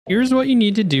Here's what you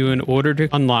need to do in order to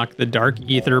unlock the Dark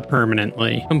Aether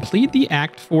permanently. Complete the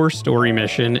Act 4 story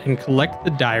mission and collect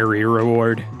the diary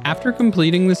reward. After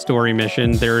completing the story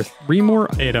mission, there are 3 more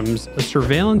items: a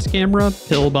surveillance camera,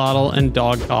 pill bottle, and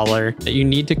dog collar that you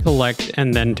need to collect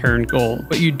and then turn gold.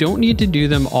 But you don't need to do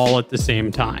them all at the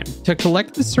same time. To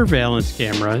collect the surveillance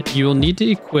camera, you will need to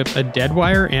equip a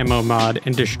deadwire ammo mod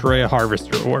and destroy a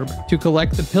harvester orb. To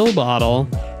collect the pill bottle,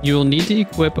 you will need to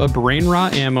equip a brain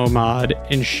rot ammo mod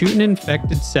and shoot an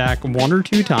infected sack 1 or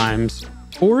 2 times,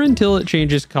 or until it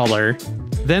changes color,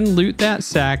 then loot that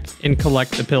sack and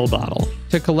collect the pill bottle.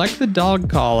 To collect the dog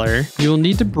collar, you will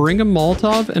need to bring a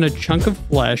Molotov and a chunk of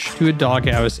flesh to a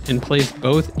doghouse and place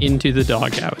both into the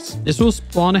doghouse. This will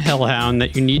spawn a hellhound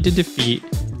that you need to defeat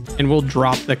and will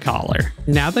drop the collar.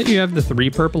 Now that you have the 3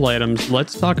 purple items,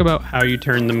 let's talk about how you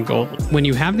turn them gold. When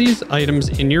you have these items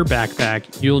in your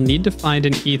backpack, you'll need to find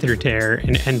an ether tear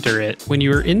and enter it. When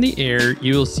you are in the air,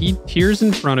 you will see tiers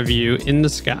in front of you in the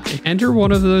sky. Enter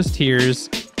one of those tiers,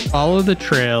 follow the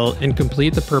trail, and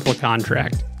complete the purple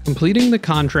contract. Completing the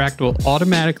contract will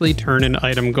automatically turn an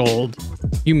item gold.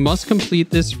 You must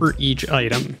complete this for each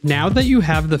item. Now that you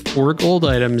have the 4 gold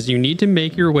items, you need to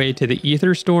make your way to the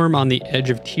Ether Storm on the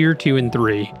edge of tier 2 and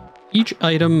 3. Each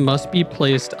item must be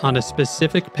placed on a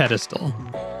specific pedestal.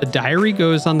 The diary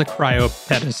goes on the cryo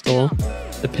pedestal,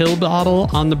 the pill bottle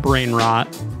on the brain rot,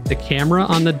 the camera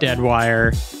on the dead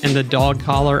wire, and the dog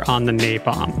collar on the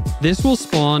napalm. This will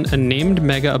spawn a named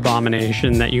mega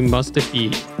abomination that you must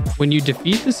defeat. When you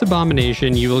defeat this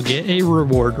abomination, you will get a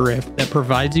reward rift that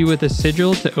provides you with a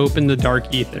sigil to open the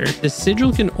Dark Aether. This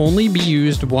sigil can only be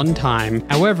used 1 time.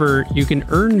 However, you can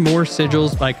earn more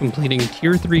sigils by completing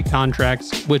tier 3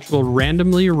 contracts, which will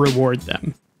randomly reward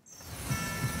them.